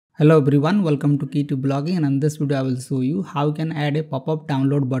Hello everyone, welcome to Key to Blogging, and in this video I will show you how you can add a pop-up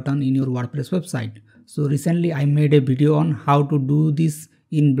download button in your WordPress website. So recently I made a video on how to do this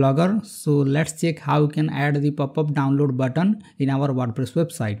in Blogger. So let's check how you can add the pop-up download button in our WordPress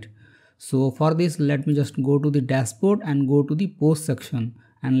website. So for this, let me just go to the dashboard and go to the post section,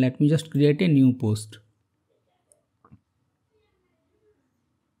 and let me just create a new post.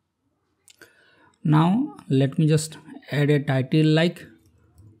 Now let me just add a title like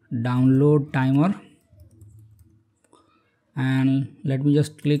download timer, and let me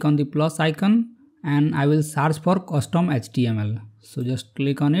just click on the plus icon and I will search for custom HTML. So just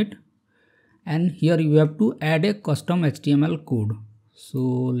click on it, and here you have to add a custom HTML code. So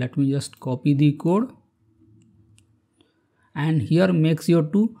let me just copy the code, and here make sure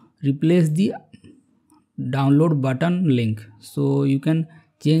to replace the download button link. So you can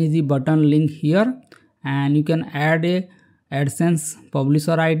change the button link here, and you can add a AdSense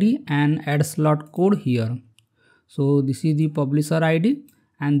publisher ID and ad slot code here. So this is the publisher ID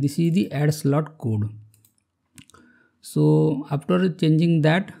and this is the ad slot code. So after changing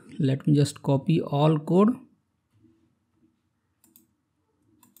that, let me just copy all code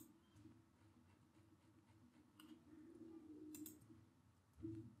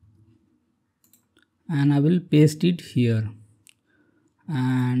and I will paste it here,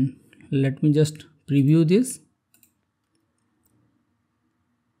 and let me just preview this.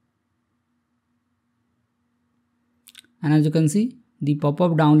 And as you can see, the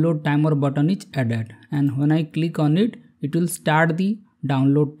pop-up download timer button is added, and when I click on it, it will start the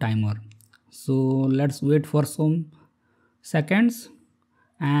download timer. So let's wait for some seconds,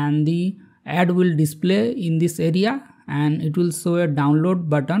 and the ad will display in this area, and it will show a download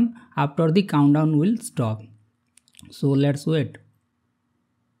button after the countdown will stop. So let's wait.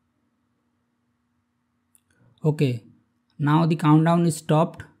 Okay, now the countdown is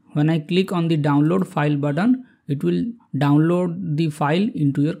stopped. When I click on the download file button, it will download the file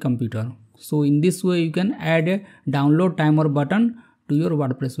into your computer. So in this way you can add a download timer button to your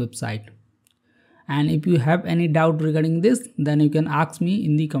WordPress website. And if you have any doubt regarding this, then you can ask me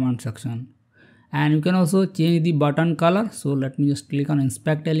in the comment section. And you can also change the button color. So let me just click on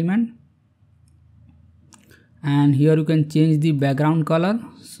inspect element, and here you can change the background color.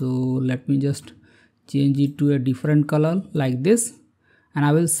 So let me just change it to a different color like this, and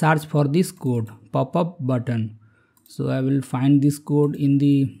I will search for this code, pop-up button. So I will find this code in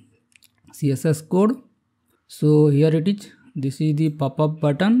the CSS code. So here it is. This is the pop-up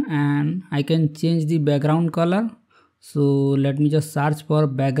button, and I can change the background color. So let me just search for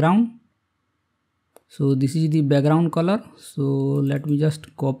background. So this is the background color. So let me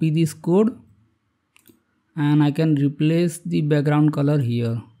just copy this code, and I can replace the background color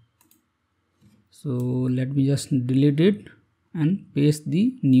here. So let me just delete it and paste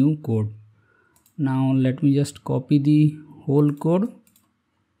the new code. Now let me just copy the whole code,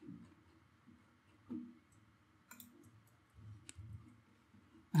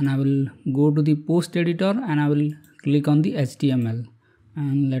 and I will go to the post editor and I will click on the HTML,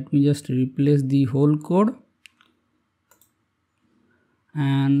 and let me just replace the whole code,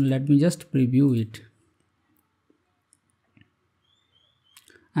 and let me just preview it.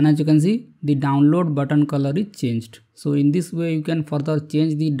 And as you can see, the download button color is changed. So in this way you can further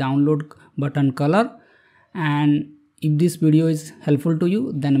change the download button color. And if this video is helpful to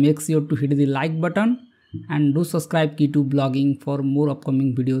you, then make sure to hit the like button, and do subscribe Key to Blogging for more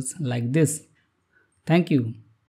upcoming videos like this. Thank you.